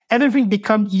everything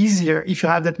becomes easier if you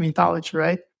have that mentality,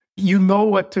 right? You know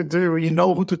what to do, you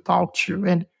know who to talk to,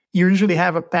 and you usually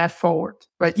have a path forward,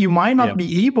 right? You might not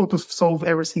be able to solve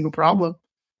every single problem,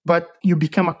 but you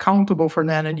become accountable for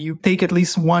that and you take at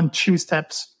least 1-2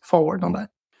 steps forward on that.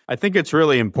 I think it's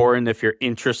really important if you're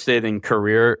interested in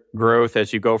career growth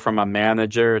as you go from a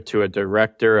manager to a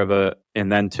director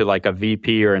and then to like a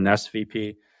VP or an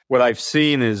SVP. What I've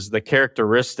seen is the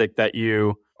characteristic that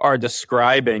you are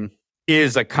describing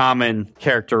is a common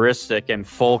characteristic in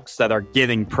folks that are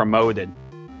getting promoted.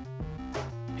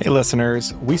 Hey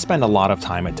listeners, we spend a lot of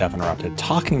time at Dev Interrupted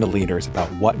talking to leaders about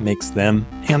what makes them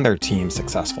and their team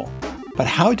successful. But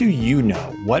how do you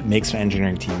know what makes an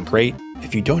engineering team great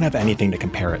if you don't have anything to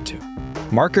compare it to?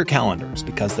 Mark your calendars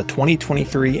because the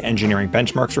 2023 Engineering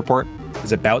Benchmarks Report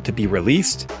is about to be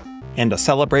released. And to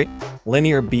celebrate,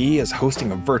 Linear B is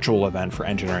hosting a virtual event for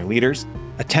engineering leaders.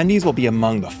 Attendees will be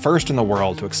among the first in the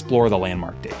world to explore the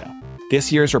landmark data.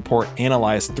 This year's report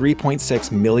analyzed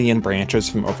 3.6 million branches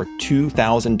from over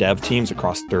 2,000 dev teams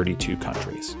across 32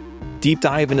 countries. Deep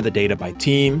dive into the data by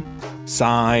team,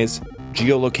 size,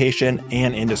 geolocation,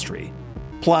 and industry.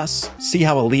 Plus, see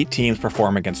how elite teams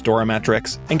perform against DORA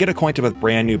metrics and get acquainted with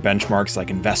brand new benchmarks like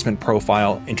Investment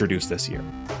Profile introduced this year.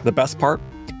 The best part?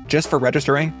 Just for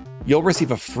registering, you'll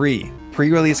receive a free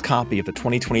pre-release copy of the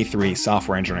 2023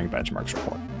 Software Engineering Benchmarks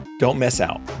Report. Don't miss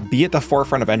out. Be at the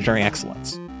forefront of engineering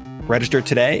excellence. Register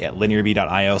today at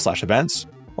linearb.io/events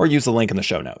or use the link in the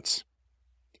show notes.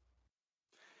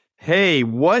 Hey,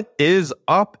 what is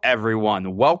up,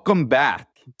 everyone? Welcome back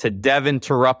to Dev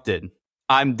Interrupted.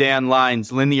 I'm Dan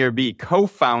Lyons, Linear B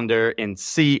co-founder and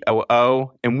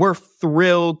COO, and we're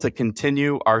thrilled to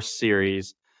continue our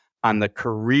series on the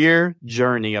career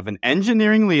journey of an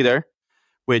engineering leader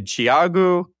with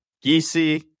Thiago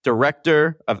Ghisi,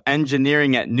 Director of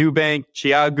Engineering at Nubank.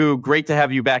 Thiago, great to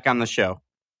have you back on the show.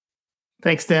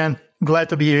 Thanks, Dan. Glad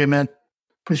to be here, man.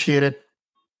 Appreciate it.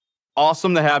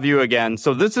 Awesome to have you again.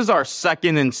 So this is our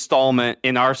second installment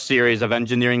in our series of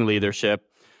engineering leadership.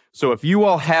 So if you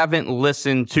all haven't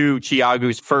listened to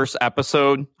Thiago's first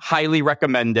episode, highly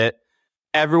recommend it.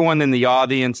 Everyone in the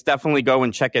audience, definitely go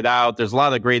and check it out. There's a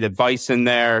lot of great advice in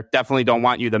there. Definitely don't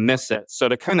want you to miss it. So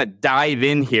to kind of dive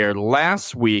in here,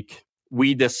 last week,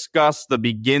 we discussed the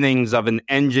beginnings of an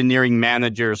engineering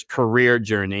manager's career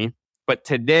journey. But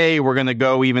today, we're going to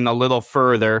go even a little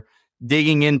further,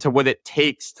 digging into what it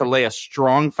takes to lay a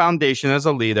strong foundation as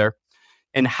a leader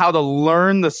and how to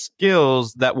learn the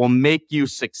skills that will make you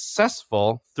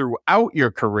successful throughout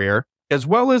your career, as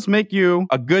well as make you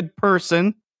a good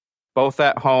person, both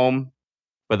at home,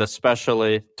 but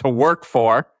especially to work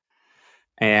for.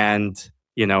 And,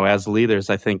 as leaders,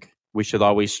 I think we should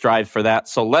always strive for that.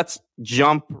 So let's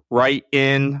jump right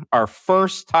in. Our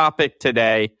first topic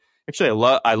today.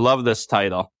 Actually, I love this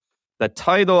title. The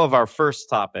title of our first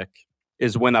topic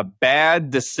is When a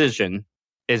Bad Decision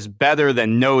is Better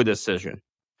Than No Decision.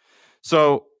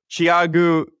 So,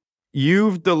 Thiago,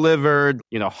 you've delivered,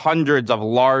 hundreds of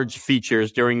large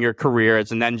features during your career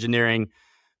as an engineering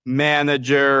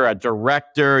manager, a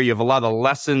director. You have a lot of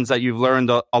lessons that you've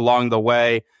learned along the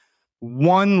way.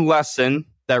 One lesson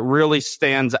that really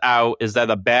stands out is that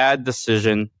a bad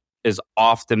decision is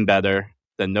often better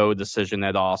than no decision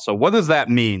at all. So what does that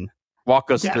mean? Walk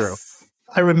us through.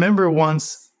 I remember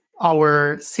once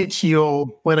our CTO,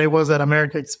 when I was at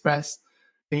American Express,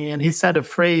 and he said a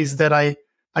phrase that I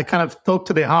kind of took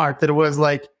to the heart, that it was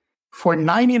like, for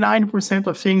 99%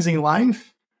 of things in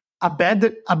life, a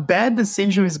bad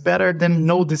decision is better than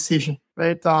no decision,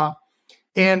 right?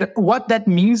 And what that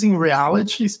means in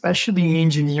reality, especially in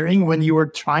engineering, when you are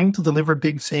trying to deliver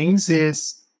big things,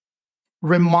 is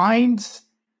remind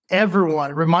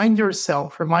everyone, remind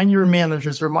yourself, remind your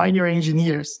managers, remind your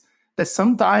engineers that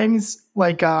sometimes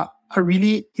like a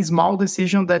really small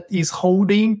decision that is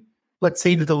holding, let's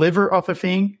say, the deliver of a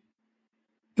thing,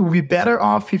 it will be better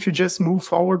off if you just move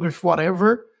forward with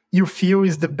whatever you feel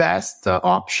is the best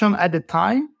option at the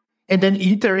time, and then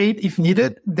iterate if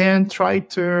needed, then try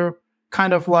to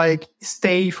kind of like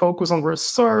stay focused on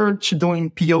research,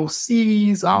 doing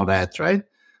POCs, all that, right?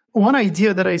 One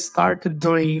idea that I started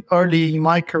doing early in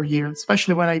my career,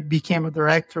 especially when I became a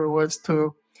director, was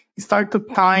to start to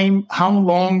time how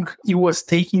long it was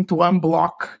taking to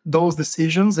unblock those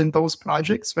decisions and those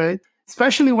projects, right?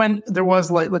 Especially when there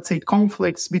was, like, let's say,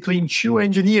 conflicts between two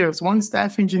engineers, one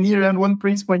staff engineer and one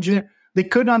principal engineer. They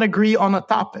could not agree on a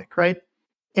topic, right?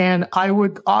 And I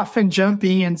would often jump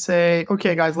in and say,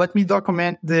 okay, guys, let me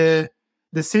document the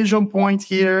decision point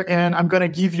here, and I'm going to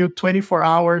give you 24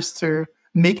 hours to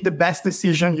make the best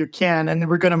decision you can, and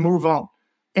we're going to move on.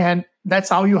 And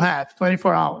that's all you have,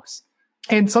 24 hours.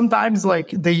 And sometimes like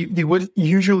they would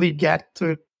usually get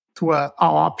to a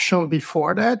option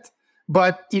before that.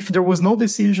 But if there was no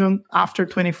decision after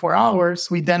 24 hours,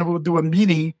 we then will do a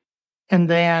meeting and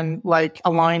then like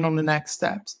align on the next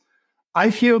steps. I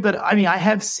feel that, I mean, I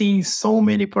have seen so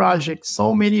many projects,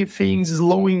 so many things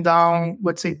slowing down,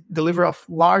 let's say, delivery of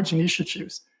large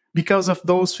initiatives because of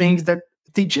those things that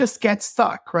they just get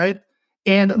stuck, right?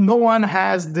 And no one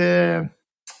has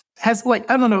like,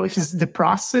 I don't know if it's the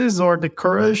process or the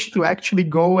courage to actually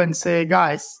go and say,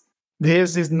 guys,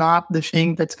 this is not the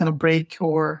thing that's going to break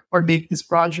or make this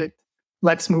project.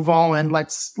 Let's move on and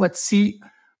let's see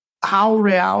how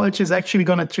reality is actually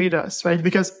going to treat us, right?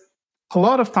 Because a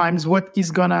lot of times what is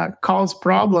going to cause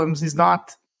problems is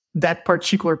not that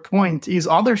particular point, is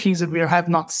other things that we have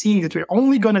not seen that we're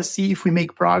only going to see if we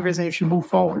make progress and if you move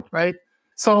forward, right?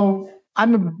 So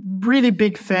I'm a really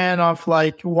big fan of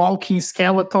like walking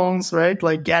skeletons, right?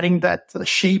 Like getting that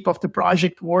shape of the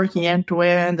project working end to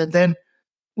end and then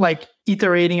like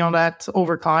iterating on that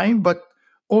over time. But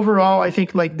overall, I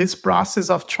think like this process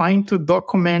of trying to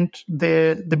document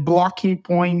the blocking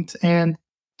point and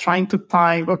trying to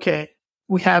time, okay,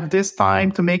 we have this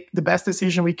time to make the best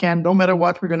decision we can, no matter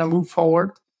what, we're going to move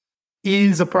forward,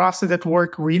 is a process that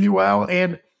worked really well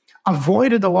and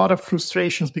avoided a lot of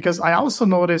frustrations. Because I also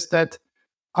noticed that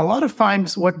a lot of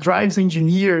times what drives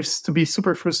engineers to be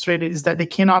super frustrated is that they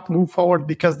cannot move forward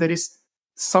because there is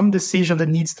some decision that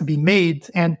needs to be made.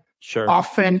 And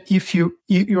often if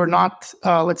you're not,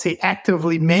 let's say,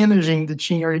 actively managing the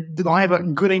team, or you don't have a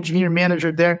good engineer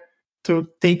manager there to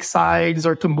take sides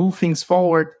or to move things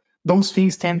forward, those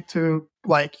things tend to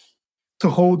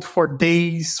hold for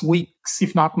days, weeks,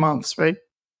 if not months, right?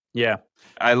 Yeah.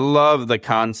 I love the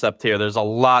concept here. There's a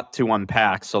lot to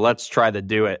unpack. So let's try to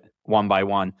do it one by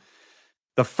one.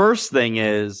 The first thing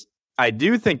is, I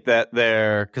do think that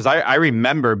because I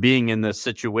remember being in this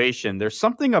situation, there's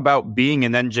something about being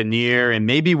an engineer, and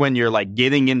maybe when you're like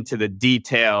getting into the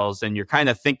details and you're kind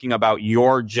of thinking about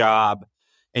your job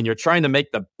and you're trying to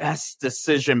make the best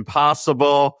decision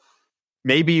possible.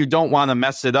 Maybe you don't want to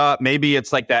mess it up. Maybe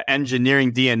it's like that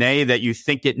engineering DNA that you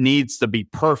think it needs to be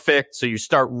perfect. So you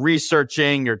start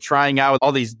researching, you're trying out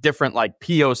all these different like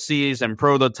POCs and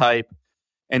prototype.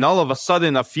 And all of a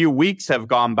sudden, a few weeks have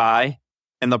gone by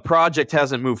and the project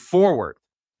hasn't moved forward.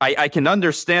 I can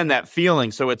understand that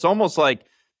feeling. So it's almost like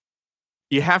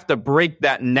you have to break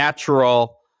that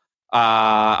natural,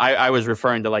 I was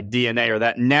referring to like DNA, or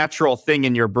that natural thing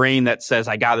in your brain that says,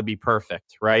 I got to be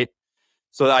perfect, right?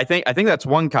 So I think that's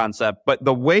one concept. But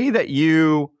the way that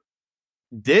you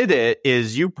did it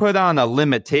is you put on a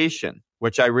limitation,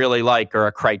 which I really like, or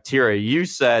a criteria. You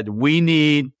said, we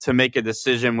need to make a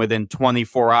decision within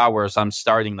 24 hours. I'm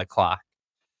starting the clock.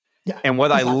 Yeah, and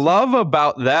what I love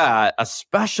about that,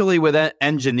 especially with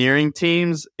engineering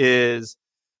teams, is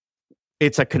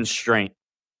it's a constraint.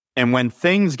 And when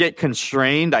things get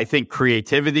constrained, I think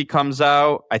creativity comes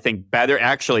out. I think better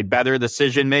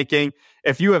decision making.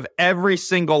 If you have every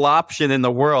single option in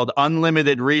the world,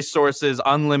 unlimited resources,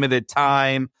 unlimited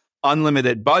time,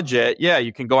 unlimited budget, yeah,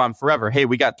 you can go on forever. Hey,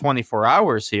 we got 24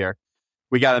 hours here.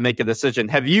 We got to make a decision.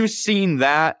 Have you seen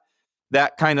that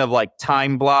kind of like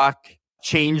time block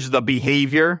change the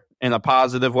behavior in a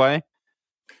positive way?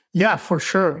 Yeah, for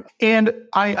sure. And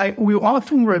I will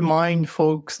often remind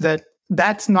folks that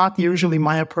that's not usually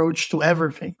my approach to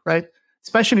everything, right?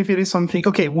 Especially if it is something,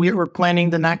 okay, we're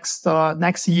planning the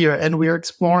next year and we're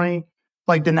exploring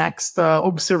like the next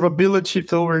observability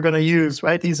tool we're going to use,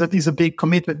 right? Is a big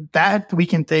commitment that we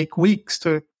can take weeks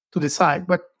to decide.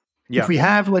 But if we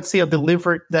have, let's say, a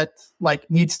delivery that like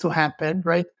needs to happen,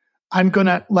 right? I'm going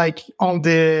to like on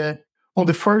the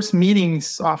first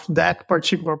meetings of that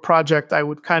particular project, I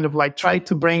would kind of like try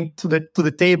to bring to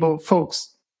the table,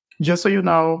 folks, just so you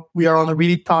know, we are on a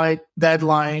really tight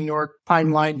deadline or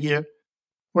timeline here.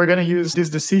 We're going to use this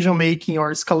decision-making or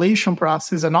escalation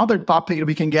process, another topic that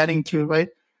we can get into, right?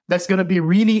 That's going to be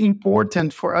really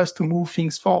important for us to move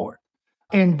things forward.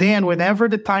 And then whenever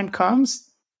the time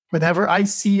comes, whenever I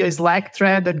see a Slack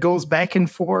thread that goes back and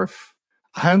forth,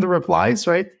 100 replies,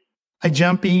 right? I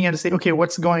jump in and say, okay,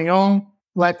 what's going on?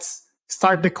 Let's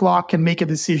start the clock and make a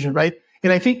decision, right?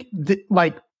 And I think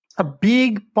like a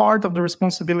big part of the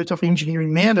responsibility of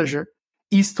engineering manager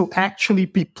is to actually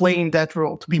be playing that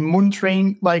role, to be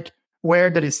monitoring like where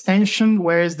there is tension,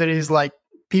 where there is like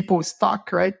people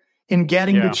stuck, right? And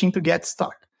getting the team to get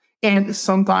stuck. And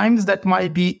sometimes that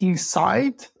might be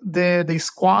inside the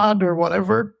squad or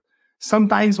whatever.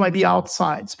 Sometimes might be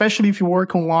outside, especially if you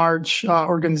work on large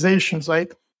organizations, right?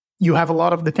 You have a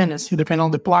lot of dependency. You depend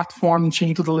on the platform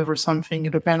chain to deliver something.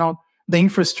 You depend on the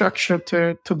infrastructure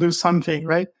to do something,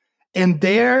 right? And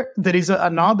there is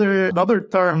another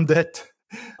term that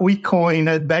we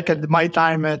coined back at my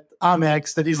time at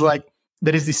Amex that is like,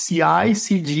 that is the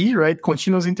CI/CD, right?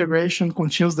 Continuous integration,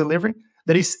 continuous delivery.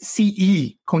 That is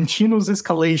CE, continuous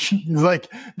escalation. It's like,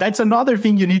 that's another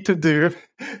thing you need to do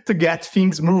to get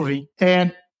things moving.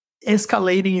 And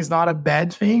escalating is not a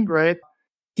bad thing, right?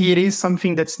 It is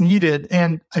something that's needed.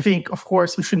 And I think, of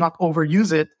course, you should not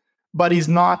overuse it, but it's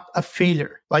not a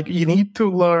failure. Like, you need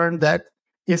to learn that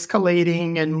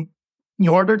escalating, and in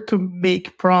order to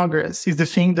make progress, is the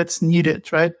thing that's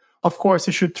needed, right? Of course,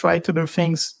 you should try to do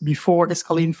things before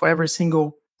escalating for every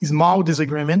single small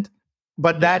disagreement,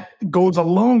 but that goes a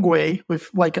long way with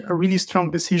like a really strong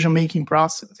decision-making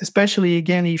process, especially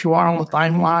again, if you are on a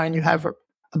timeline, you have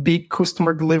a big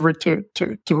customer delivery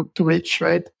to reach,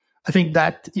 right? I think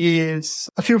that is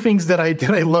a few things that I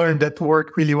learned that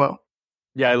work really well.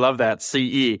 Yeah, I love that.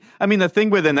 CE. I mean, the thing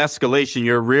with an escalation,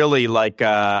 you're really like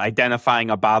identifying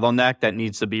a bottleneck that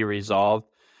needs to be resolved.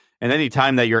 And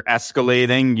anytime that you're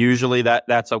escalating, usually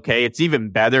that's okay. It's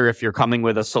even better if you're coming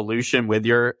with a solution with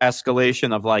your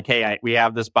escalation of like, hey, we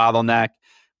have this bottleneck.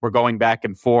 We're going back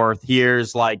and forth.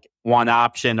 Here's like one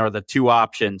option or the two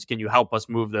options. Can you help us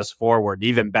move this forward?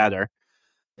 Even better.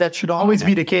 That should always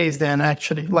be the case then,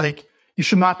 actually. Like, you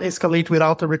should not escalate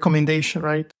without a recommendation,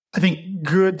 right? I think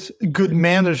good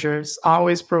managers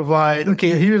always provide, okay,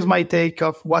 here's my take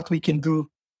of what we can do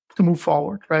to move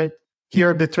forward, right? Here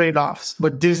are the trade-offs.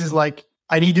 But this is like,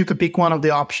 I need you to pick one of the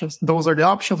options. Those are the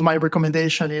options. My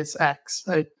recommendation is X.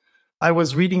 I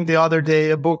was reading the other day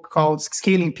a book called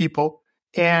Scaling People,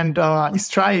 and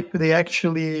Stripe, they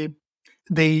actually,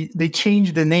 they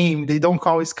changed the name. They don't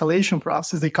call escalation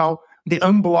process. They call the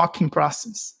unblocking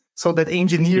process, so that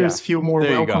engineers feel more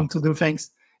welcome to do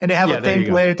things. And they have a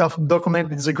template of document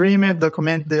the disagreement,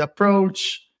 document the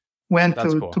approach, when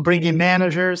to bring in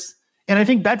managers. And I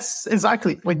think that's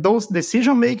exactly like those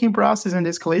decision-making process and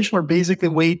escalation are basically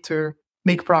a way to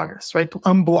make progress, right? To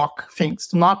unblock things,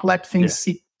 to not let things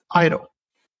sit idle.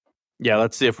 Yeah,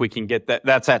 let's see if we can get that.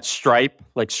 That's at Stripe,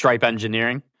 like Stripe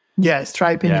Engineering. Yeah,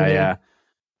 Stripe Engineering. Yeah.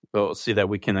 We'll see that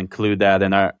we can include that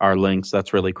in our links.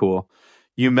 That's really cool.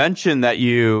 You mentioned that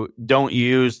you don't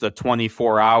use the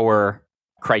 24-hour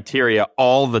criteria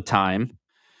all the time.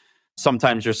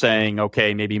 Sometimes you're saying,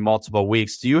 okay, maybe multiple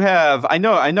weeks. Do you have, I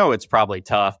know it's probably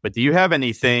tough, but do you have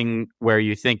anything where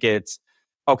you think it's,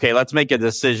 okay, let's make a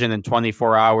decision in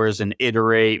 24 hours and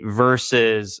iterate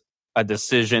versus a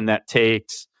decision that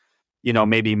takes,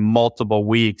 maybe multiple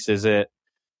weeks? Is it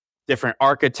different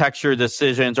architecture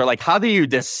decisions, or like, how do you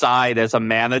decide as a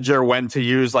manager when to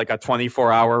use like a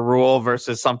 24-hour rule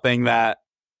versus something that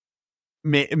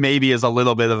maybe is a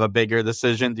little bit of a bigger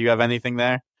decision? Do you have anything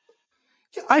there?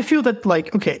 I feel that,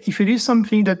 like, okay, if it is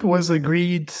something that was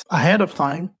agreed ahead of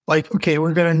time, like, okay,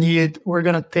 we're going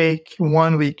to take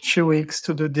 1 week, 2 weeks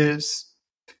to do this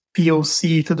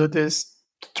POC, to do this,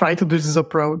 to try to do this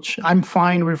approach. I'm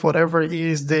fine with whatever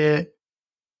is the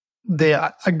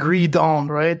agreed on,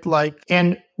 right? Like,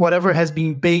 and whatever has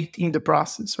been baked in the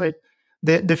process, right?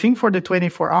 The thing for the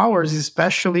 24 hours,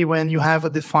 especially when you have a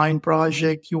defined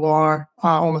project, you are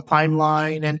on a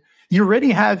timeline, and you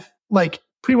already have like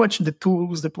pretty much the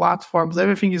tools, the platforms,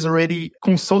 everything is already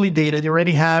consolidated. You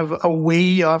already have a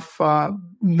way of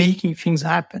making things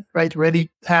happen, right? You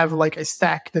already have like a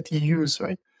stack that you use,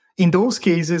 right? In those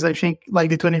cases, I think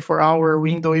like the 24-hour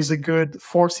window is a good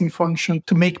forcing function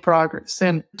to make progress,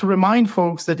 and to remind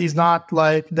folks that it's not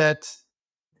like that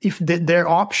if their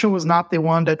option was not the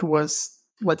one that was,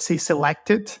 let's say,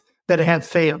 selected, that it had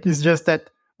failed. It's just that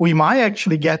we might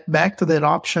actually get back to that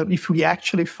option if we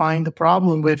actually find the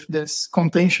problem with this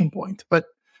contention point. But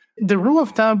the rule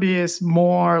of thumb is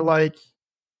more like,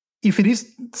 if it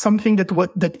is something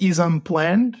that is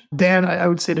unplanned, then I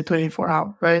would say the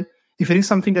 24-hour, right? If it is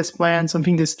something that's planned,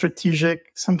 something that's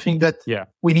strategic, something that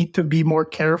we need to be more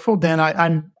careful, then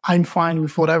I'm fine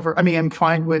with whatever. I mean, I'm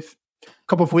fine with a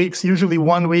couple of weeks. Usually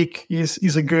 1 week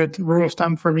is a good rule of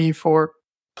thumb for me for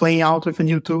playing out with a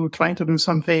new tool, trying to do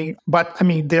something. But I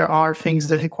mean, there are things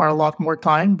that require a lot more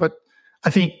time. But I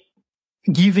think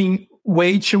giving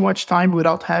way too much time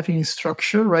without having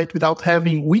structure, right? Without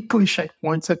having weekly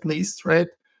checkpoints at least, right?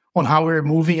 On how we're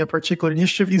moving a particular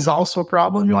initiative is also a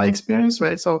problem in my experience,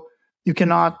 right? So you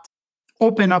cannot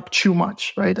open up too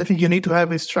much, right? I think you need to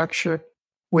have a structure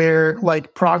where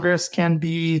like progress can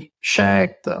be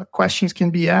checked, questions can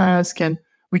be asked, and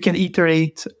we can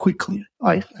iterate quickly.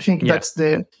 I think that's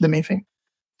the main thing.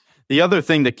 The other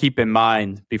thing to keep in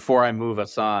mind before I move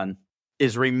us on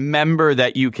is remember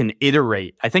that you can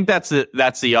iterate. I think that's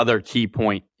the other key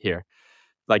point here.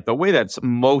 like the way that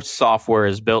most software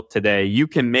is built today, you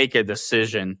can make a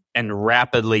decision and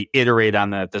rapidly iterate on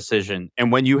that decision.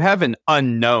 And when you have an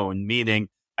unknown, meaning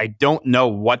I don't know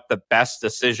what the best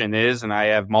decision is and I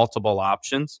have multiple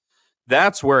options,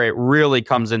 that's where it really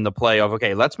comes into play of,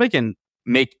 okay, let's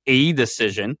make a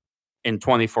decision in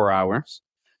 24 hours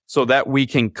so that we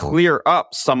can clear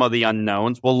up some of the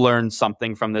unknowns. We'll learn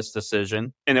something from this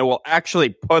decision, and it will actually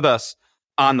put us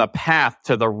on the path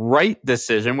to the right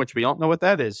decision, which we don't know what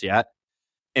that is yet,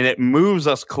 and it moves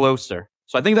us closer.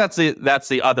 So I think that's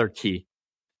the other key.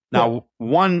 Now,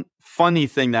 one funny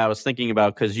thing that I was thinking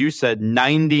about, because you said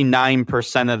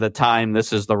 99% of the time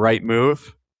this is the right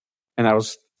move, and I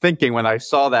was thinking when I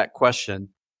saw that question,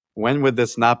 when would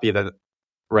this not be the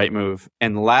right move?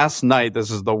 And last night,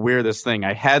 this is the weirdest thing.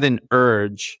 I had an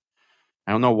urge.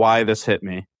 I don't know why this hit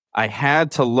me. I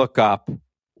had to look up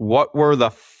what were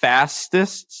the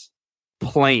fastest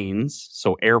planes,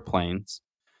 so airplanes,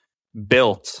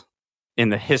 built in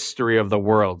the history of the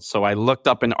world. So I looked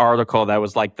up an article that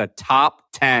was like the top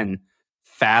 10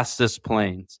 fastest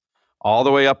planes, all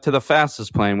the way up to the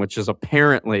fastest plane, which is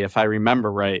apparently, if I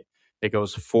remember right, it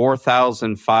goes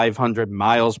 4,500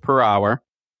 miles per hour.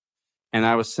 And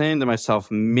I was saying to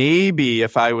myself, maybe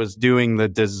if I was doing the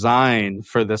design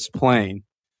for this plane,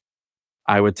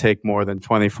 I would take more than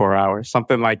 24 hours,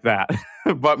 something like that.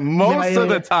 But most of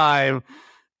the time,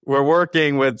 we're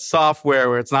working with software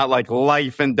where it's not like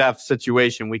life and death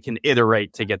situation. We can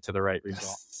iterate to get to the right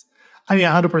result. I mean,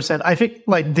 100%. I think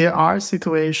like there are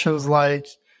situations like,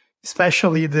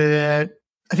 especially I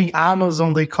think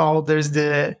Amazon, there's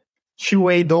the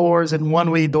two-way doors and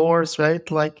one-way doors, right?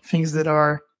 Like things that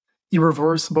are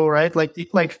irreversible, right? Like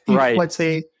if, let's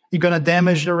say you're going to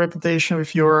damage your reputation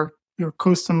with your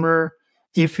customer,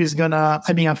 if it's going to,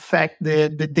 affect the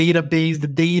database, the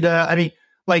data.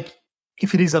 Like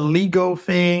if it is a legal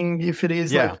thing, if it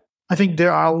is like, I think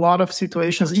there are a lot of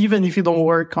situations, even if you don't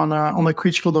work on a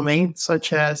critical domain,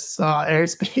 such as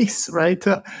airspace, right?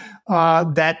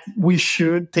 That we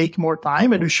should take more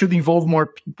time and we should involve more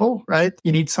people, right?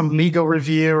 You need some legal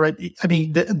review, right?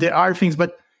 There are things,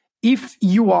 but if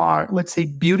you are, let's say,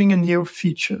 building a new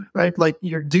feature, right? Like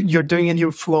you're doing a new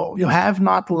flow, you have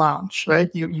not launched, right?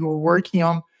 You're working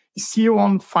on, still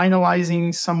on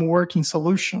finalizing some working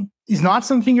solution. It's not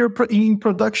something you're in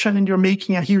production and you're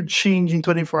making a huge change in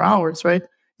 24 hours, right?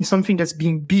 It's something that's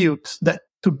being built that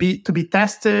to be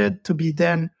tested, to be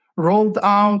then rolled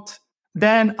out.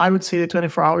 Then I would say that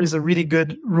 24 hours is a really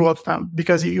good rule of thumb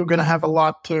because you're going to have a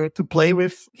lot to play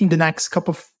with in the next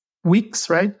couple of weeks,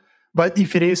 right? But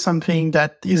if it is something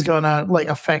that is going to like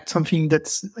affect something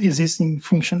that's existing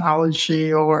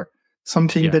functionality or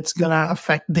something that's going to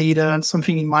affect data and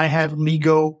something it might have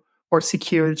legal or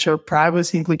security or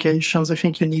privacy implications, I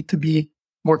think you need to be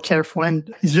more careful.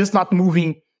 And it's just not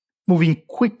moving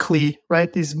quickly, right?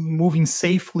 It's moving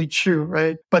safely too,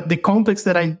 right? But the context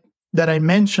that I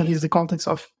mentioned is the context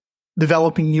of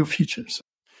developing new features.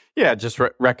 Yeah, just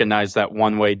recognize that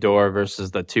one-way door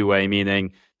versus the two-way,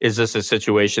 meaning, is this a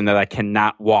situation that I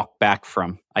cannot walk back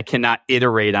from? I cannot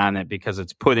iterate on it because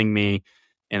it's putting me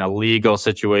in a legal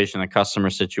situation, a customer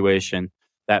situation.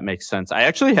 That makes sense. I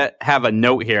actually have a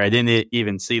note here. I didn't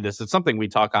even see this. It's something we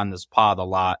talk on this pod a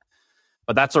lot,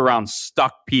 but that's around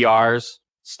stuck PRs,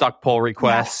 stuck pull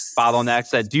requests,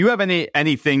 bottlenecks. Do you have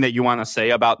anything that you want to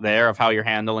say about there of how you're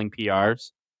handling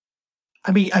PRs?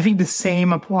 I think the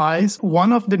same applies.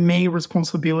 One of the main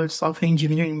responsibilities of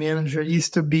engineering manager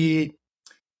is to be,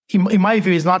 in my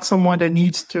view, is not someone that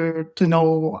needs to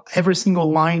know every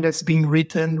single line that's being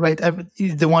written, right?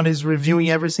 Is the one who's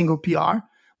reviewing every single PR,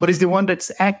 but is the one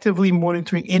that's actively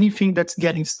monitoring anything that's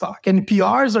getting stuck. And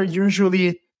PRs are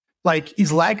usually like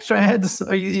Slack threads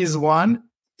is one,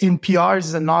 and PRs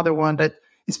is another one that,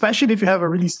 especially if you have a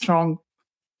really strong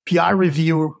PR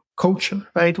review culture,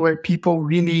 right? Where people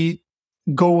really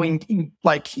go in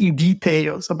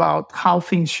details about how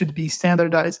things should be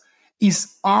standardized,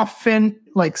 is often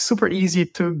like super easy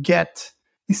to get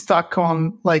stuck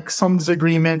on like some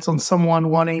disagreements on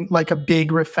someone wanting like a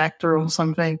big refactor on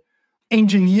something.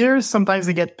 Engineers, sometimes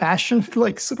they get passionate,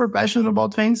 like super passionate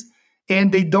about things,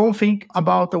 and they don't think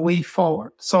about the way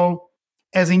forward. So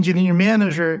as engineering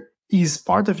manager, is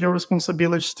part of your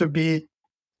responsibility to be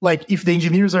like, if the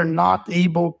engineers are not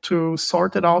able to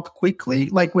sort it out quickly,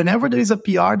 like whenever there is a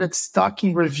PR that's stuck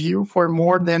in review for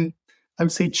more than, I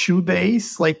would say, 2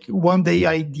 days, like 1 day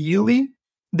ideally,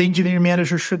 the engineering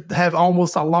manager should have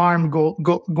almost alarm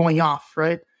going off,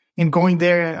 right? And going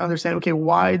there and understand, okay,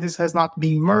 why this has not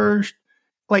been merged.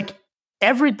 Like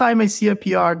every time I see a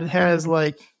PR that has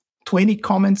like 20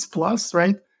 comments plus,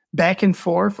 right? Back and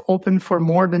forth, open for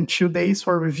more than 2 days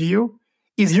for review,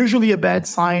 is usually a bad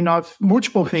sign of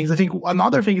multiple things. I think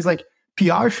another thing is like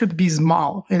PR should be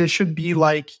small and it should be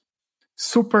like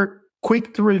super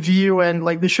quick to review, and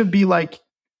like there should be like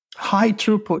high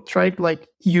throughput, right? Like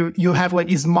you have like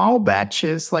small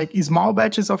batches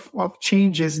of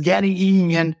changes getting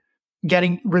in and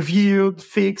getting reviewed,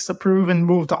 fixed, approved, and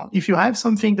moved on. If you have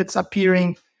something that's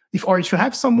appearing, if you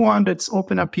have someone that's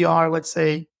open a PR, let's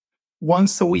say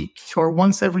once a week or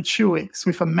once every 2 weeks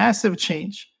with a massive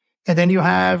change, and then you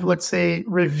have, let's say,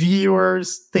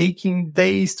 reviewers taking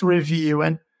days to review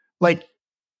and like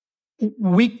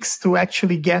weeks to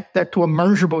actually get that to a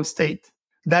mergeable state,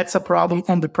 that's a problem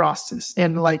on the process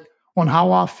and like on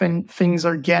how often things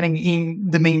are getting in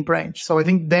the main branch. So I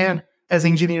think then as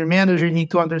engineer manager, you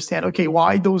need to understand, okay,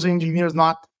 why those engineers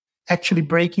not actually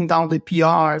breaking down the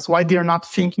PRs, why they're not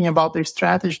thinking about their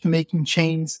strategy to making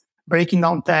changes, breaking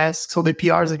down tasks. So the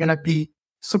PRs are going to be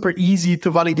super easy to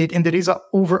validate. And there is an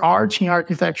overarching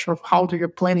architecture of how they're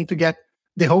planning to get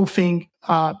the whole thing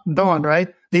done, right?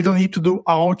 They don't need to do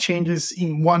all changes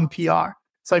in one PR.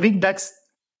 So I think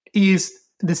is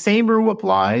the same rule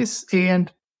applies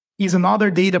and is another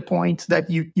data point that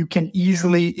you can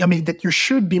easily, that you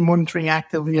should be monitoring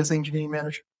actively as engineering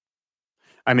manager.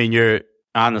 I mean, you're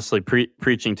honestly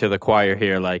preaching to the choir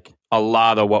here. Like a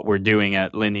lot of what we're doing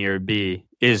at Linear B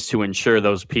is to ensure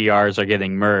those PRs are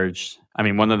getting merged. I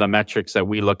mean, one of the metrics that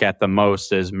we look at the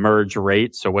most is merge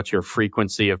rate. So what's your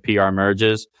frequency of PR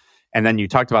merges? And then you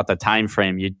talked about the time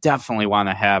frame. You definitely want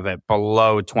to have it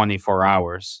below 24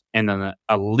 hours. And then the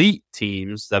elite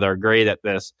teams that are great at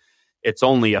this, it's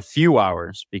only a few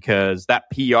hours because that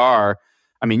PR,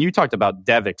 I mean, you talked about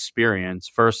dev experience,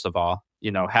 first of all.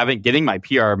 Getting my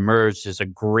PR merged is a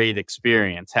great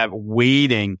experience.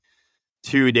 Waiting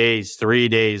 2 days, 3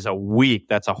 days, a week,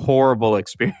 that's a horrible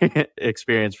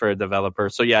experience for a developer.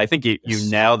 So yeah, I think you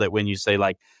nailed it when you say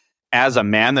like, as a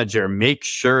manager, make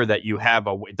sure that you have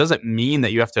it doesn't mean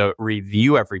that you have to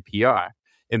review every PR.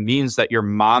 It means that you're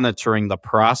monitoring the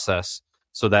process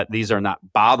so that these are not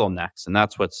bottlenecks. And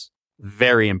that's what's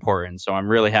very important. So I'm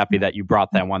really happy that you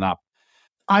brought that one up.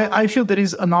 I feel there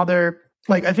is another,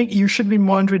 like, I think you should be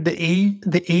monitoring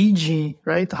the aging,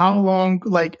 right? How long,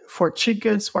 like for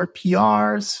tickets, for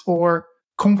PRs, for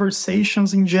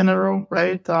conversations in general,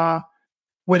 right?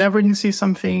 Whenever you see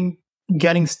something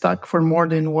getting stuck for more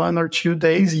than 1 or 2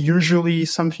 days, usually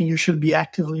something you should be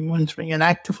actively monitoring and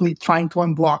actively trying to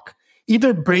unblock.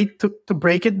 Either to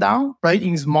break it down, right,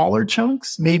 in smaller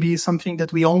chunks. Maybe something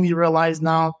that we only realize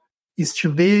now is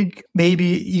too big.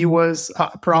 Maybe it was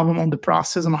a problem on the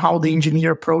process and how the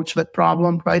engineer approached that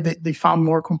problem, right? They found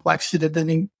more complexity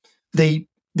than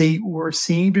they were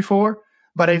seeing before.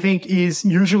 But I think is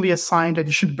usually a sign that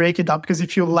you should break it up, because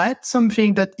if you let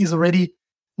something that is already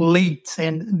late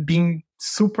and being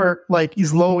super like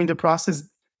slow in the process,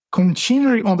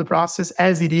 continuing on the process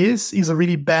as it is a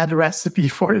really bad recipe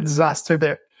for a disaster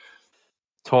there.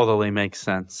 Totally makes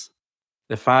sense.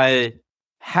 If I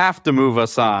have to move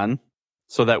us on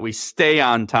so that we stay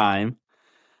on time,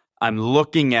 I'm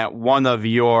looking at one of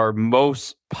your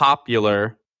most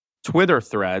popular Twitter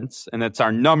threads, and it's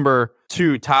our number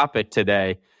 2 topic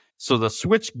today. So to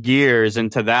switch gears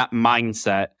into that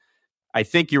mindset, I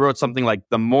think you wrote something like,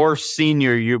 the more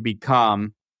senior you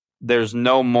become, there's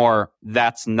no more,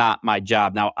 that's not my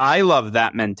job. Now, I love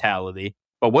that mentality,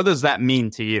 but what does that mean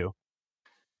to you?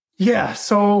 Yeah,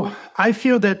 so I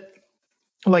feel that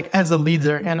like as a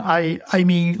leader, and I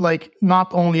mean like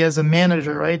not only as a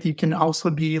manager, right? You can also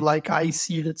be like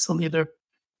IC that's a leader.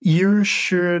 You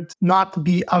should not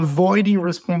be avoiding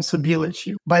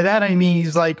responsibility. By that, I mean,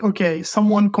 it's like, okay,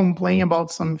 someone complain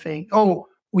about something. Oh,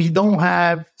 we don't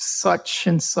have such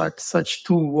and such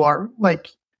tool, or like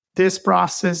this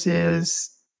process is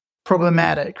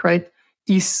problematic, right?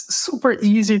 It's super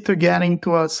easy to get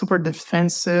into a super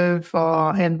defensive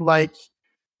and like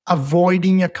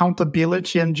avoiding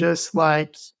accountability and just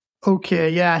like, okay,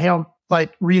 yeah, hell,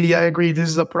 like really, I agree, this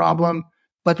is a problem.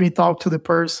 Let me talk to the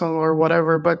person or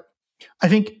whatever. But I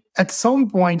think at some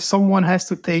point, someone has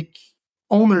to take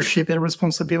ownership and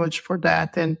responsibility for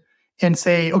that and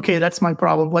say, okay, that's my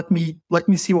problem. Let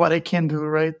me see what I can do,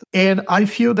 right? And I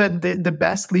feel that the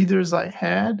best leaders I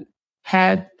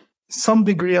had some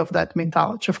degree of that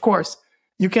mentality. Of course,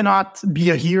 you cannot be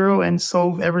a hero and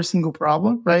solve every single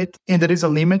problem, right? And there is a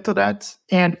limit to that.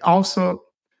 And also,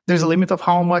 there's a limit of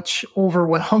how much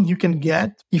overwhelmed you can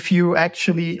get if you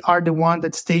actually are the one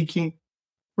that's taking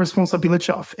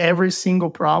responsibility of every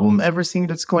single problem, everything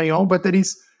that's going on. But there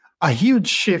is a huge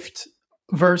shift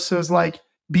versus like,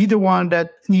 be the one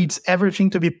that needs everything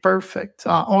to be perfect.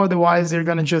 Otherwise, they're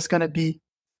just gonna be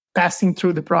passing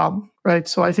through the problem, right?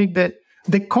 So I think that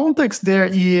The context there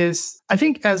is, I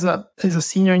think as a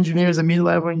senior engineer, as a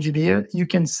mid-level engineer, you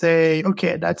can say,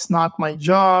 okay, that's not my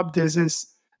job. This is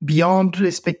beyond the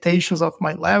expectations of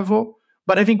my level.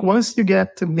 But I think once you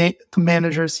get to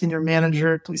manager, senior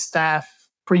manager, to staff,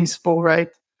 principal, right?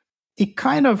 It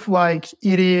kind of like,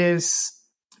 it is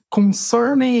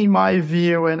concerning in my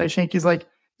view. And I think it's like,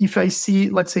 if I see,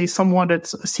 let's say, someone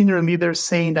that's a senior leader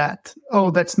saying that, oh,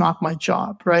 that's not my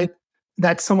job, right?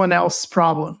 That's someone else's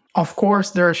problem. Of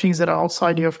course, there are things that are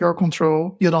outside of your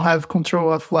control. You don't have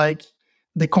control of like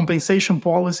the compensation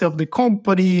policy of the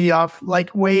company, of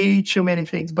like way too many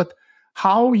things. But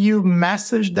how you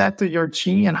message that to your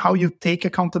team and how you take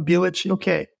accountability.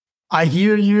 Okay, I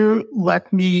hear you.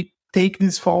 Let me take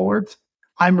this forward.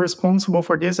 I'm responsible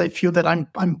for this. I feel that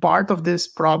I'm part of this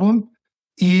problem,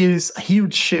 is a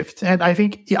huge shift. And I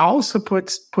think it also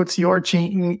puts your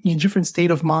team in a different state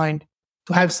of mind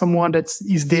to have someone that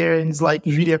is there and is like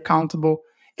really accountable.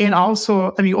 And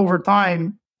also, I mean, over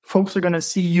time, folks are going to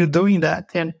see you doing that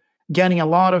and getting a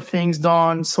lot of things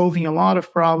done, solving a lot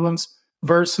of problems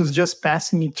versus just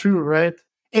passing it through, right?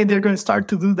 And they're going to start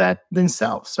to do that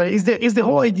themselves, right? Is the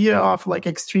whole idea of like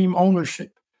extreme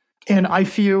ownership. And I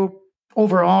feel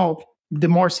overall, the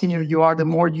more senior you are, the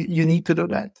more you need to do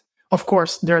that. Of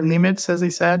course, there are limits, as I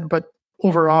said, but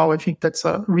overall, I think that's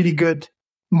a really good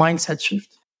mindset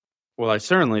shift. Well, I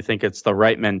certainly think it's the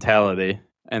right mentality.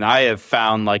 And I have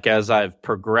found, like, as I've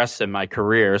progressed in my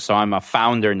career, so I'm a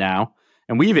founder now,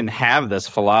 and we even have this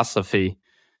philosophy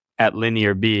at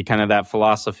Linear B, kind of that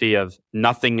philosophy of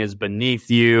nothing is beneath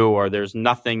you, or there's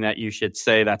nothing that you should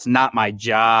say, that's not my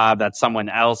job, that's someone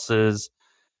else's.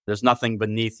 There's nothing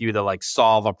beneath you to like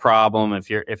solve a problem if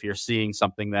you're seeing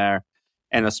something there.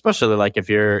 And especially like if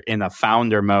you're in a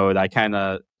founder mode, I kind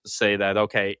of say that,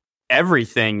 okay,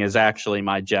 everything is actually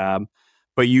my job.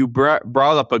 But you brought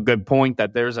up a good point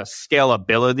that there's a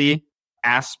scalability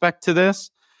aspect to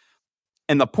this.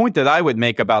 And the point that I would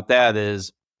make about that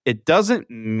is it doesn't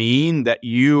mean that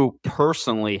you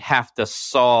personally have to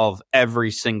solve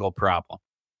every single problem.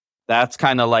 That's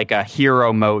kind of like a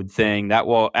hero mode thing that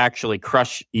will actually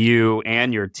crush you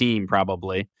and your team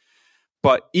probably.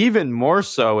 But even more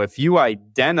so, if you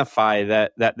identify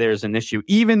that there's an issue,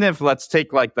 even if, let's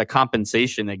take like the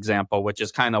compensation example, which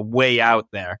is kind of way out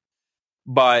there.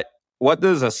 But what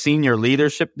does a senior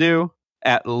leadership do?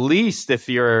 At least if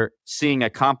you're seeing a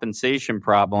compensation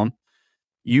problem,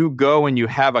 you go and you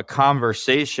have a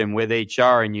conversation with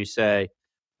HR and you say,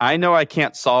 I know I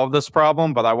can't solve this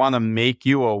problem, but I want to make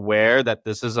you aware that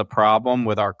this is a problem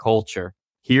with our culture.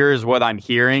 Here's what I'm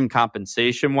hearing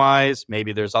compensation wise.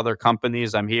 Maybe there's other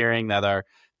companies I'm hearing that are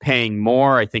paying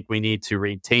more. I think we need to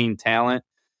retain talent.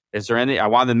 I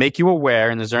want to make you aware.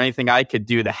 And is there anything I could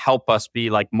do to help us be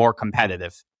like more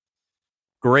competitive?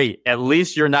 Great. At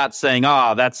least you're not saying,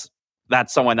 oh, that's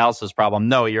someone else's problem.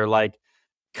 No, you're like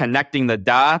connecting the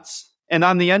dots. And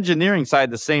on the engineering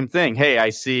side, the same thing. Hey, I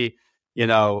see,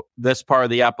 this part of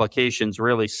the application's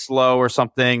really slow or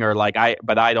something, or like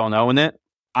but I don't own it.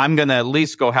 I'm going to at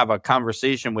least go have a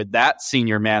conversation with that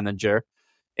senior manager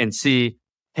and see,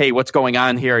 hey, what's going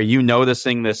on here? Are you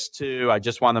noticing this too? I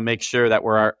just want to make sure that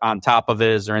we're on top of it.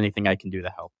 Is there anything I can do to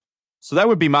help? So that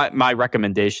would be my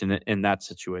recommendation in that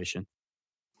situation.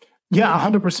 Yeah,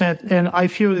 100%. And I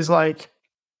feel is like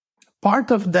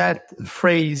part of that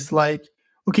phrase, like,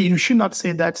 okay, you should not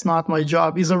say that's not my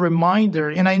job, is a reminder.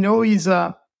 And I know is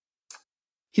a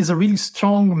really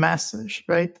strong message,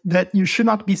 right? That you should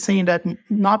not be saying that,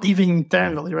 not even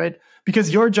internally, right?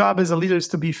 Because your job as a leader is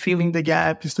to be filling the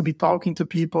gap, is to be talking to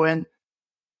people. And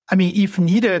I mean, if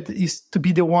needed, is to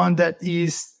be the one that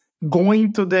is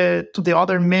going to the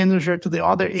other manager, to the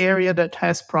other area that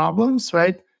has problems,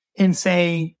 right? And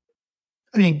saying,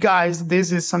 I mean, guys,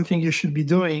 this is something you should be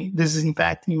doing. This is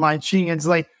impacting my team. It's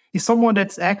like, it's someone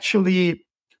that's actually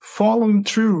following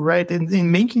through, right?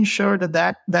 And making sure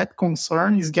that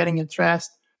concern is getting addressed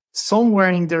somewhere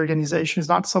in the organization. It's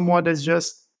not someone that's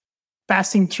just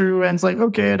passing through and it's like,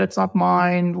 okay, that's not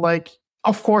mine. Like,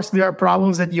 of course, there are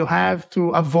problems that you have to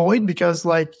avoid because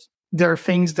like there are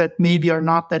things that maybe are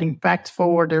not that impactful,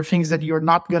 or there are things that you're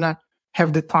not going to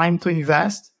have the time to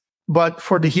invest. But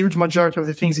for the huge majority of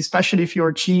the things, especially if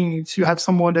your team, if you have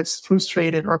someone that's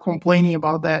frustrated or complaining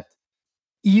about that,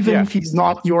 even if it's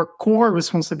not your core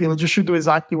responsibility, you should do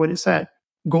exactly what you said.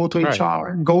 Go to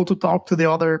HR, go to talk to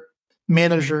the other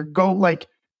manager, go like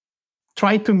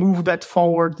try to move that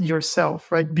forward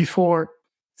yourself, right? Before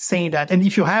saying that. And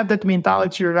if you have that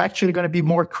mentality, you're actually going to be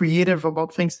more creative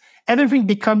about things. Everything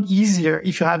becomes easier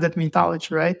if you have that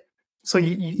mentality, right? So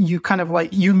you kind of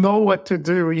like, what to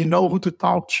do, who to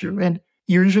talk to, and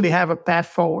you usually have a path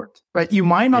forward, right? You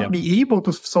might not Yeah. be able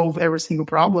to solve every single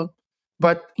problem,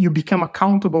 but you become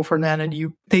accountable for that and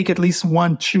you take at least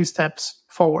 1-2 steps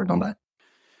forward on that.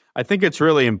 I think it's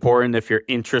really important if you're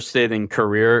interested in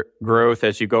career growth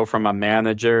as you go from a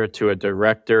manager to a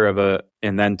director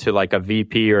and then to like a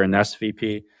VP or an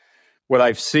SVP. What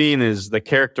I've seen is the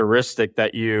characteristic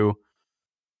that you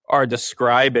are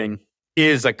describing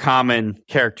is a common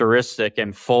characteristic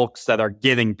in folks that are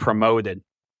getting promoted.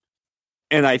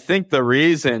 And I think the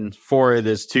reason for it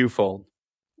is twofold.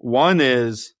 One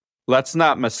is, let's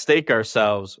not mistake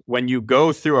ourselves. When you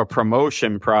go through a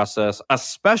promotion process,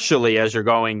 especially as you're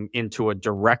going into a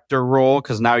director role,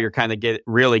 because now you're kind of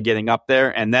really getting up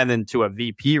there, and then into a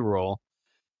VP role,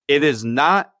 it is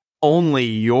not only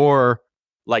your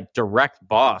like direct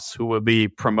boss who will be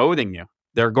promoting you.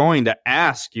 They're going to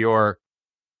ask your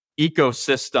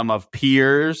ecosystem of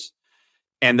peers,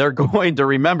 and they're going to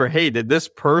remember, hey, did this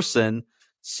person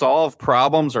solve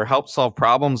problems or help solve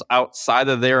problems outside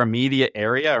of their immediate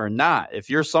area or not? If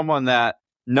you're someone that,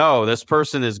 no, this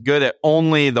person is good at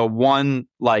only the one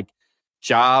like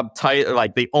job title,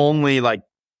 like the only like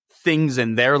things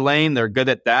in their lane, they're good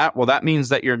at that. Well, that means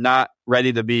that you're not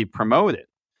ready to be promoted.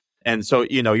 And so,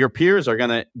 your peers are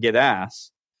going to get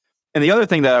asked. And the other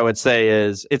thing that I would say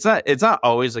is it's not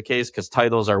always the case because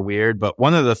titles are weird. But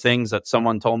one of the things that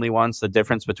someone told me once, the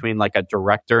difference between like a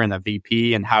director and a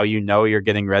VP and how you're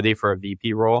getting ready for a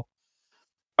VP role.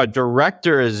 A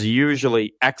director is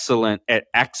usually excellent at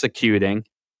executing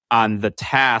on the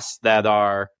tasks that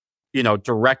are,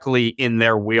 directly in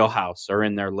their wheelhouse or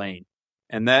in their lane.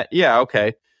 And that, yeah,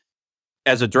 okay.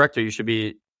 As a director, you should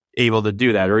be able to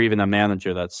do that, or even a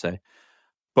manager, let's say.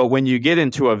 But when you get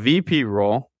into a VP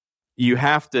role, you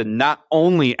have to not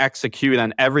only execute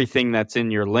on everything that's in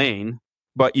your lane,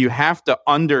 but you have to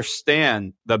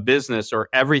understand the business or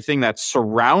everything that's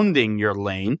surrounding your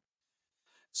lane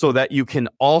so that you can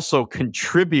also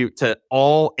contribute to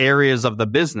all areas of the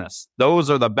business. Those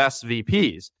are the best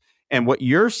VPs. And what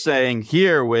you're saying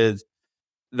here with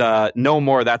the no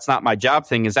more, that's not my job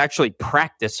thing is actually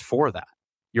practice for that.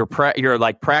 You're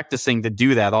like practicing to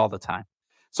do that all the time.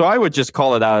 So I would just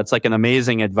call it out. It's like an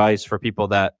amazing advice for people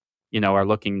that, are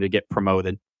looking to get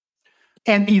promoted.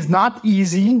 And it's not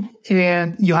easy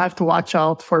and you have to watch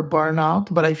out for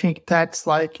burnout. But I think that's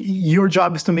like your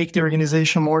job is to make the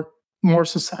organization more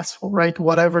successful, right?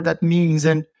 Whatever that means.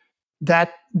 And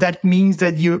that means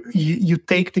that you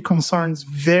take the concerns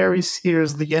very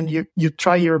seriously and you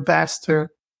try your best to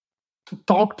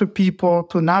talk to people,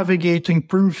 to navigate, to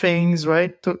improve things,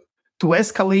 right? To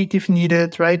escalate if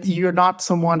needed, right? You're not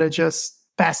someone that just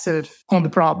passive on the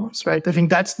problems, right? I think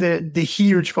that's the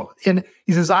huge fault. And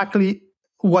it's exactly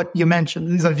what you mentioned.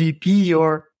 Is a VP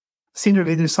or senior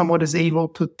leader, someone is able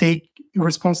to take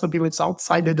responsibilities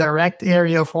outside the direct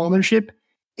area of ownership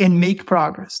and make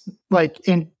progress,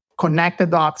 and connect the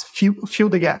dots, fill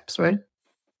the gaps, right?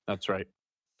 That's right.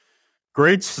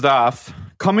 Great stuff.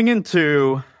 Coming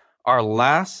into our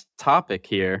last topic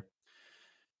here,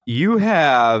 you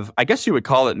have, I guess you would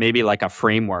call it maybe like a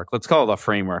framework. Let's call it a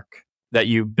framework that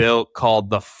you built called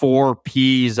the 4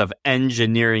 Ps of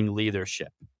engineering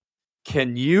leadership.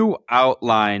 Can you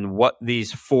outline what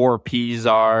these 4 Ps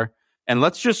are? And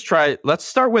let's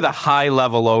start with a high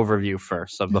level overview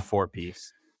first of the 4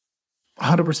 Ps.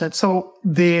 100%. So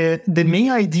the main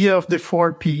idea of the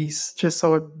 4 Ps, just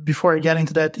so before I get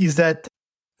into that, is that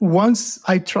once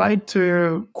I tried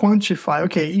to quantify,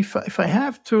 okay, if I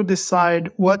have to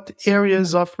decide what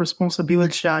areas of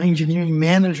responsibility an engineering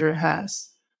manager has,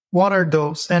 what are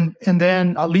those? And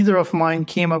then a leader of mine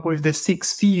came up with the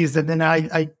 6 Ps, and then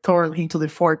I turned into the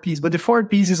 4 Ps. But the 4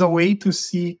 Ps is a way to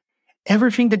see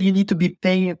everything that you need to be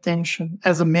paying attention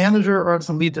as a manager or as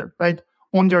a leader, right?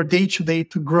 On your day-to-day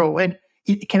to grow. And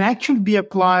it can actually be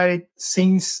applied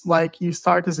since like you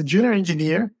start as a junior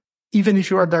engineer. Even if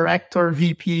you're a director or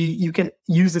VP, you can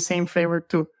use the same framework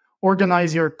to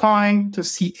organize your time, to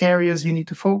see areas you need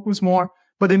to focus more.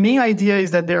 But the main idea is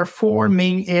that there are 4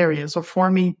 main areas or 4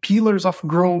 main pillars of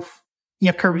growth in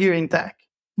a career in tech.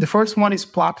 The first one is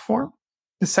platform.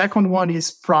 The second one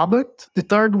is product. The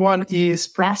third one is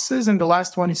process. And the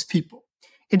last one is people.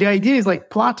 And the idea is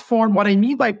like platform. What I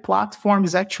mean by platform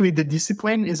is actually the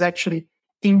discipline, is actually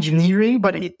engineering.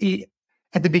 But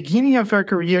at the beginning of your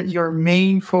career, your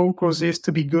main focus is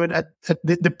to be good at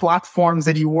the platforms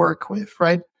that you work with,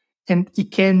 right? And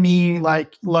it can mean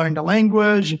like learn the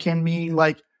language. It can mean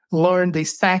like learn the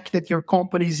stack that your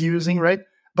company is using, right?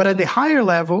 But at the higher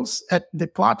levels, at the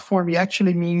platform, it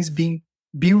actually means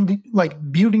building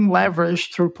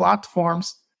leverage through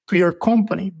platforms to your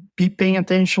company. Be paying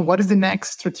attention. What is the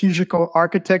next strategical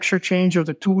architecture change of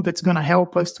the tool that's going to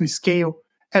help us to scale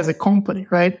as a company,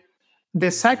 right?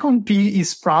 The second P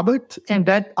is product, and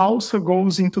that also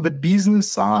goes into the business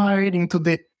side, into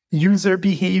the user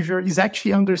behavior, is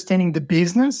actually understanding the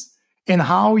business and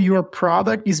how your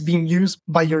product is being used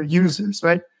by your users,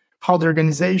 right? How the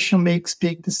organization makes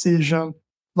big decisions,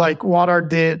 like what are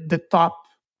the top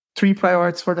 3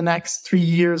 priorities for the next 3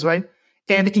 years, right?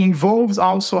 And it involves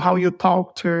also how you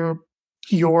talk to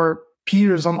your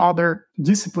peers on other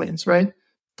disciplines, right?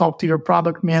 Talk to your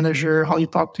product manager, how you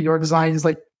talk to your designers,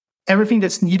 like everything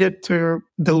that's needed to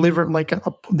deliver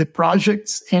the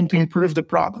projects and to improve the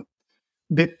product.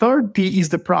 The third P is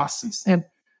the process. And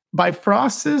by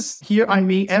process, here I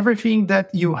mean everything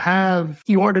that you have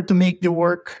in order to make the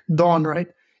work done, right?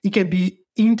 It can be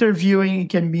interviewing, it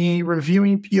can be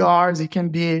reviewing PRs, it can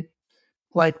be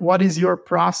like, what is your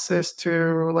process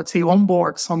to, let's say,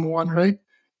 onboard someone, right?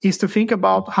 Is to think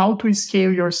about how to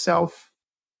scale yourself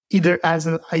either as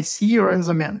an IC or as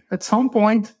a manager. At some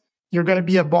point, you're going to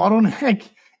be a bottleneck,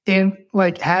 and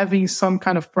like having some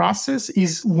kind of process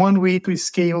is one way to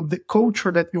scale the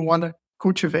culture that you want to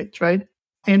cultivate, right?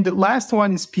 And the last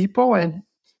one is people, and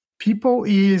people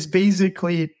is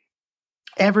basically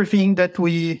everything that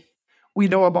we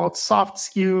know about soft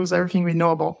skills, everything we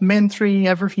know about mentoring,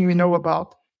 everything we know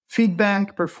about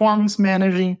feedback, performance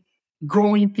managing,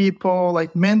 growing people,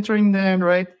 like mentoring them,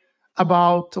 right?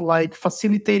 About like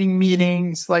facilitating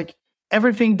meetings, like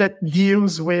everything that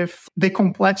deals with the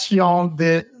complexity on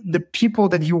the people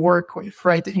that you work with,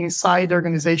 right? Inside the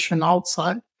organization,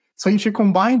 outside. So if you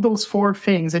combine those 4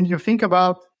 things and you think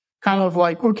about kind of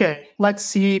like, okay, let's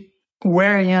see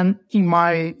where I am in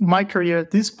my career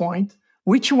at this point,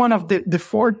 which one of the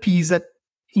 4 Ps that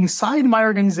inside my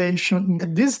organization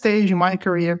at this stage in my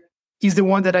career is the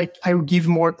one that I will give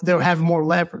more, they'll have more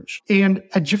leverage. And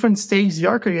at different stages of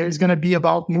your career is going to be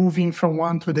about moving from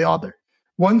one to the other.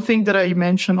 One thing that I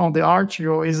mentioned on the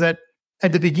article is that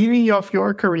at the beginning of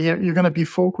your career, you're going to be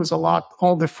focused a lot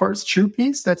on the first 2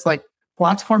 Ps. That's like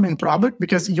platform and product,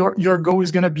 because your goal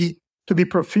is going to be to be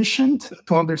proficient,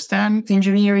 to understand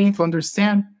engineering, to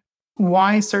understand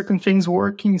why certain things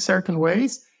work in certain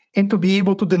ways, and to be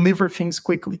able to deliver things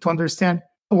quickly, to understand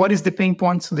what is the pain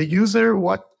points to the user,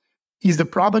 what is the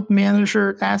product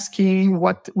manager asking,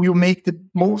 what will make the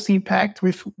most impact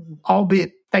with all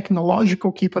the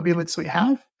technological capabilities we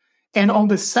have. And on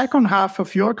the second half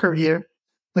of your career,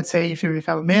 let's say if you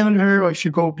become a manager or if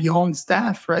you go beyond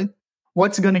staff, right?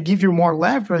 What's going to give you more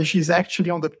leverage is actually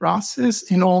on the process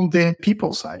and on the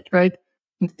people side, right?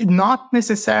 It not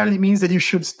necessarily means that you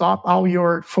should stop all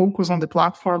your focus on the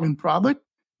platform and product,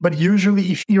 but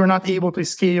usually if you're not able to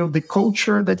scale the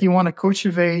culture that you want to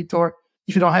cultivate, or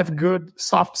if you don't have good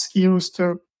soft skills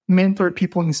to mentor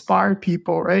people, inspire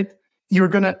people, right?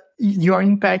 Your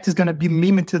impact is going to be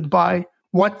limited by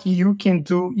what you can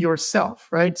do yourself,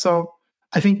 right? So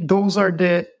I think those are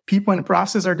the people and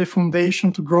process are the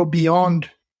foundation to grow beyond,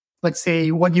 let's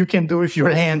say, what you can do with your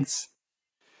hands.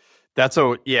 That's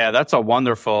a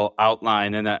wonderful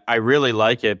outline. And I really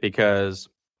like it, because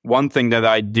one thing that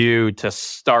I do to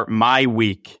start my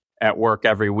week at work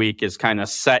every week is kind of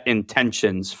set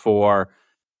intentions for,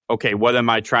 okay, what am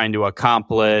I trying to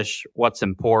accomplish? What's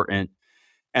important?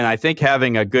 And I think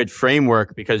having a good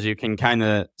framework, because you can kind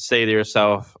of say to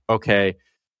yourself, okay,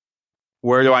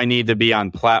 where do I need to be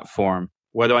on platform?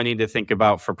 What do I need to think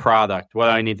about for product? What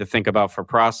do I need to think about for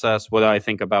process? What do I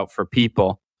think about for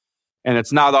people? And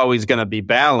it's not always going to be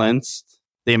balanced,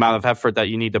 the amount of effort that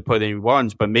you need to put in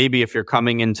once. But maybe if you're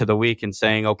coming into the week and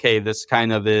saying, okay, this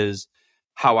kind of is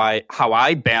how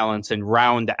I balance and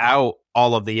round out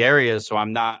all of the areas, so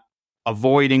I'm not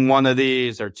avoiding one of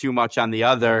these or too much on the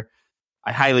other,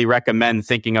 I highly recommend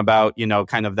thinking about,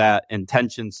 kind of that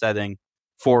intention setting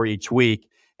for each week.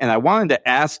 And I wanted to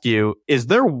ask you, is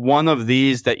there one of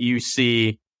these that you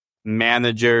see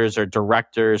managers or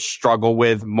directors struggle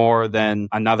with more than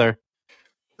another?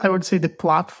 I would say the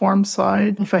platform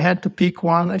side. If I had to pick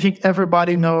one, I think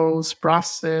everybody knows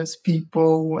process,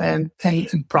 people, and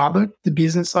product, the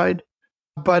business side.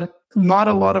 But not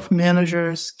a lot of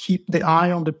managers keep the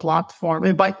eye on the platform.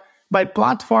 And by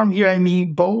platform here, I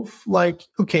mean both like,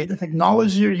 okay, the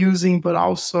technology you're using, but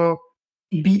also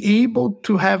be able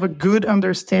to have a good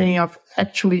understanding of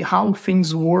actually how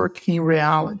things work in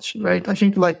reality, right? I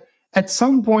think like at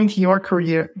some point in your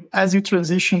career, as you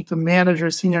transition to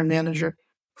manager, senior manager,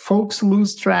 folks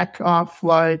lose track of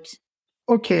like,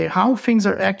 okay, how things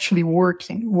are actually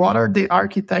working. What are the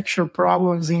architecture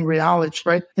problems in reality,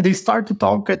 right? And they start to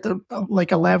talk at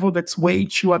a level that's way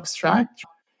too abstract.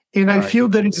 And I feel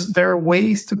that there are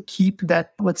ways to keep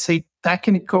that, let's say,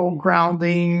 technical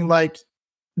grounding like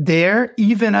there,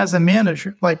 even as a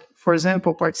manager. Like, for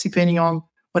example, participating on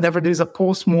whenever there's a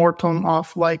post-mortem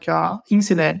of like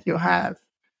incident you have,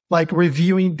 like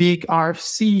reviewing big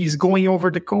RFCs, going over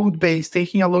the code base,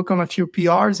 taking a look on a few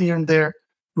PRs here and there,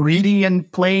 reading and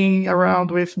playing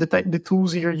around with the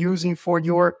tools you're using for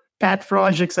your pet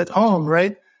projects at home,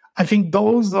 right? I think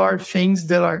those are things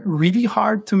that are really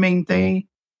hard to maintain,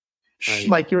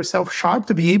 like yourself sharp,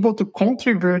 to be able to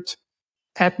contribute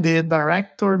at the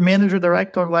manager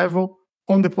director level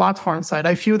on the platform side.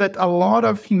 I feel that a lot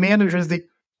of managers, they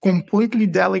completely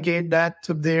delegate that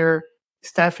to their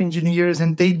staff engineers,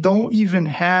 and they don't even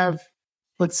have,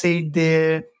 let's say,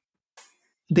 the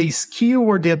skill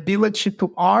or the ability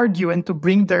to argue and to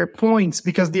bring their points,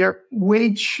 because they are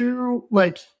way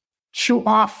too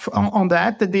off on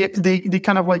that they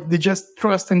kind of like, they just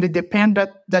trust and they depend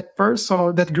that person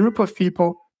or that group of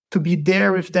people to be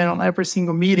there with them on every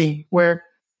single meeting, where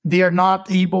they are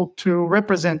not able to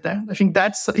represent them. I think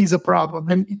that is a problem.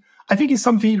 And I think it's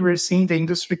something we're seeing the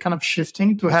industry kind of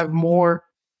shifting to have more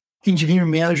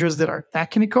engineering managers that are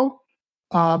technical.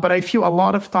 But I feel a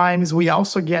lot of times we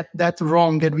also get that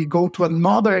wrong, and we go to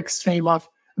another extreme of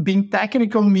being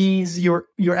technical means you're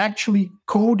actually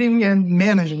coding and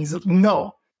managing.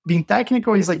 No, being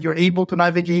technical is like you're able to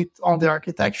navigate on the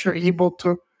architecture, able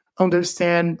to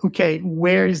understand, okay,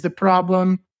 where is the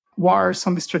problem? What are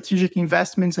some strategic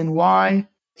investments and why?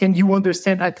 And you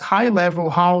understand at high level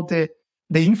how the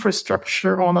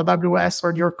infrastructure on AWS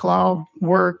or your cloud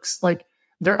works. Like,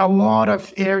 there are a lot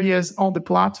of areas on the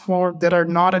platform that are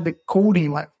not at the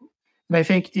coding level. And I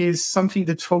think is something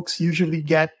that folks usually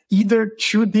get either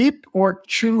too deep or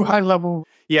too high level.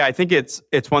 Yeah, I think it's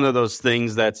one of those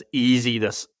things that's easy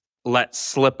to let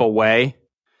slip away,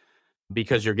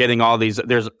 because you're getting all these,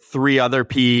 there's 3 other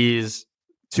Ps,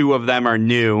 2 of them are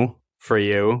new for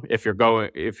you if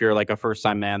you're like a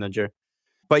first-time manager.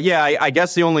 But yeah, I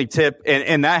guess the only tip,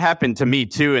 and that happened to me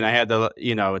too, and I had to,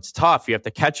 it's tough. You have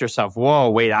to catch yourself. Whoa,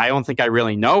 wait, I don't think I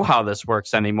really know how this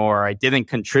works anymore. I didn't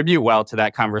contribute well to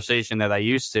that conversation that I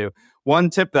used to. One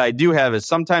tip that I do have is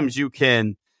sometimes you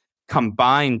can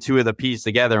combine 2 of the Ps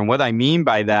together. And what I mean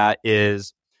by that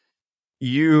is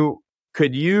you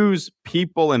could use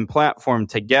people and platform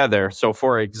together. So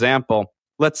for example,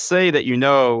 let's say that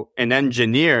an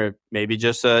engineer, maybe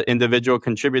just an individual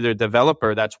contributor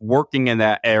developer that's working in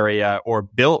that area or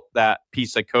built that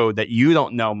piece of code that you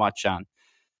don't know much on.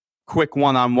 Quick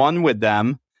one-on-one with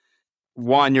them.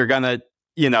 One, you're going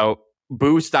to,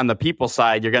 boost on the people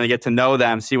side. You're going to get to know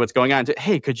them, see what's going on.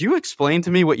 Hey, could you explain to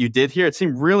me what you did here? It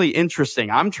seemed really interesting.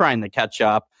 I'm trying to catch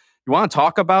up. You want to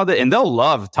talk about it? And they'll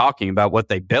love talking about what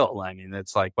they built. I mean,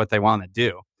 it's like what they want to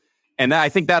do. And I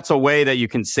think that's a way that you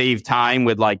can save time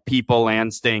with like people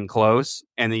and staying close.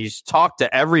 And you talk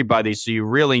to everybody so you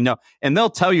really know. And they'll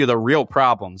tell you the real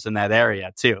problems in that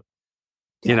area too.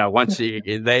 Once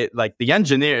they like the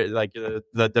engineer, like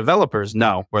the developers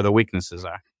know where the weaknesses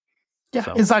are. Yeah,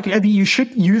 so. Exactly. I mean, you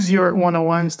should use your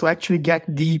one-on-ones to actually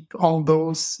get deep on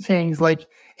those things,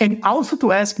 and also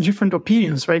to ask different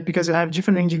opinions, right? Because you have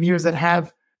different engineers that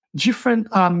have different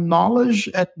knowledge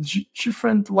at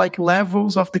different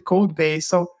levels of the code base.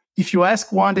 So if you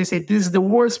ask one, they say, this is the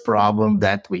worst problem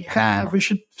that we have. We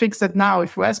should fix that now.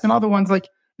 If you ask another one, it's like,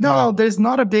 no, there's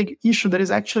not a big issue. There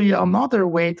is actually another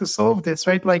way to solve this,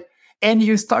 right? And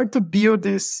you start to build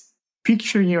this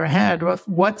picture in your head of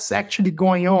what's actually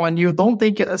going on. You don't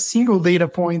take a single data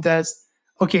point as,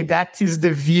 okay, that is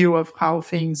the view of how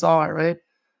things are, right?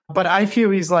 But I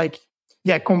feel is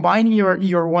combining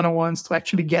your one-on-ones to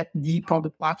actually get deep on the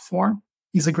platform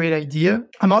is a great idea.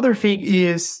 Another thing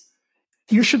is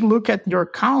you should look at your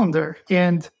calendar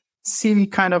and see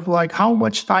kind of how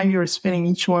much time you're spending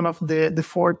each one of the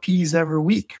 4 Ps every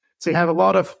week. So you have a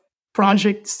lot of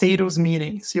project status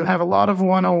meetings. You have a lot of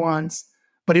one-on-ones,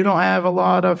 but you don't have a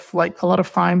lot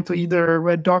of time to either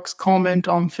read docs, comment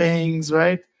on things,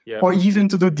 right? Yeah. Or even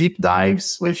to do deep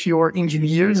dives with your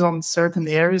engineers on certain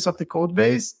areas of the code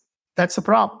base. That's a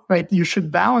problem, right? You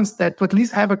should balance that to at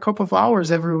least have a couple of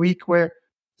hours every week where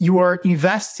you are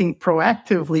investing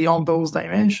proactively on those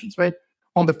dimensions, right?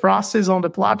 On the process, on the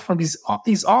platform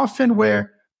is often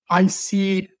where I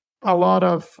see a lot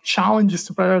of challenges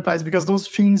to prioritize, because those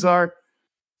things are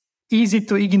easy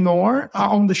to ignore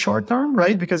on the short term,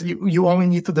 right? Because you only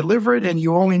need to deliver it and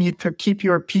you only need to keep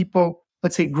your people,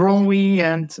 let's say, growing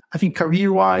and I think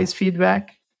career-wise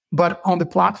feedback. But on the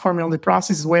platform and on the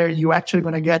process is where you're actually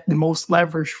going to get the most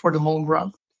leverage for the long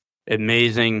run.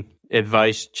 Amazing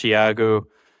advice, Thiago.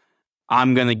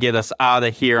 I'm going to get us out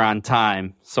of here on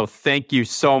time. So thank you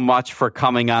so much for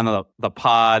coming on the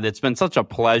pod. It's been such a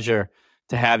pleasure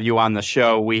to have you on the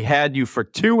show. We had you for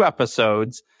 2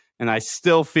 episodes, and I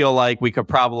still feel like we could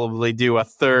probably do a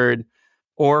 3rd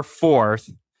or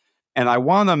 4th. And I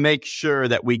want to make sure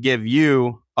that we give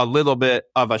you a little bit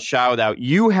of a shout out.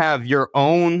 You have your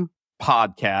own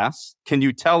podcast. Can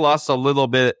you tell us a little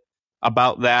bit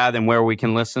about that and where we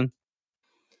can listen?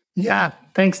 Yeah,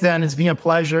 thanks, Dan. It's been a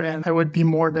pleasure, and I would be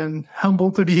more than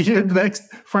humbled to be here next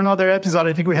for another episode.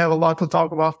 I think we have a lot to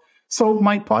talk about. So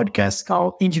my podcast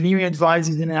called Engineering Advice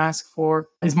You Didn't Ask For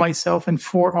is myself and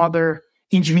 4 other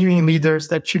engineering leaders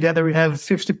that together we have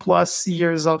 50 plus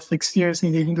years of experience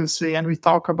in the industry. And we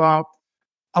talk about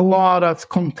a lot of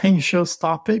contentious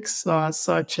topics,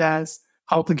 such as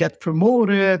how to get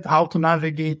promoted, how to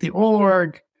navigate the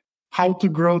org, how to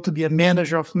grow to be a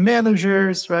manager of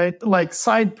managers, right? Like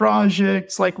side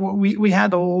projects. Like we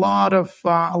had a lot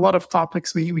of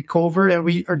topics we covered, and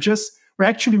we're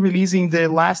actually releasing the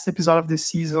last episode of this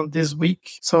season this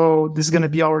week. So this is going to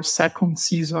be our 2nd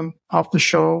season of the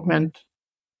show, and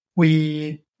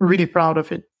we're really proud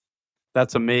of it.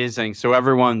 That's amazing. So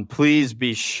everyone, please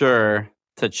be sure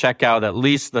to check out at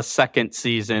least the 2nd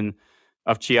season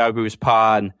of Thiago's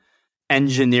pod,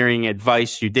 Engineering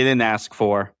Advice You Didn't Ask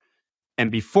For.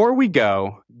 And before we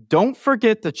go, don't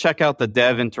forget to check out the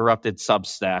Dev Interrupted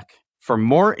Substack for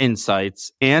more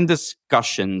insights and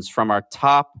discussions from our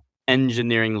top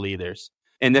engineering leaders.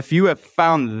 And if you have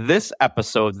found this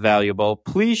episode valuable,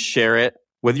 please share it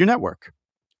with your network.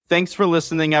 Thanks for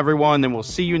listening, everyone, and we'll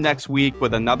see you next week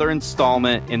with another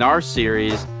installment in our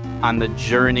series on the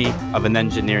journey of an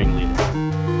engineering leader.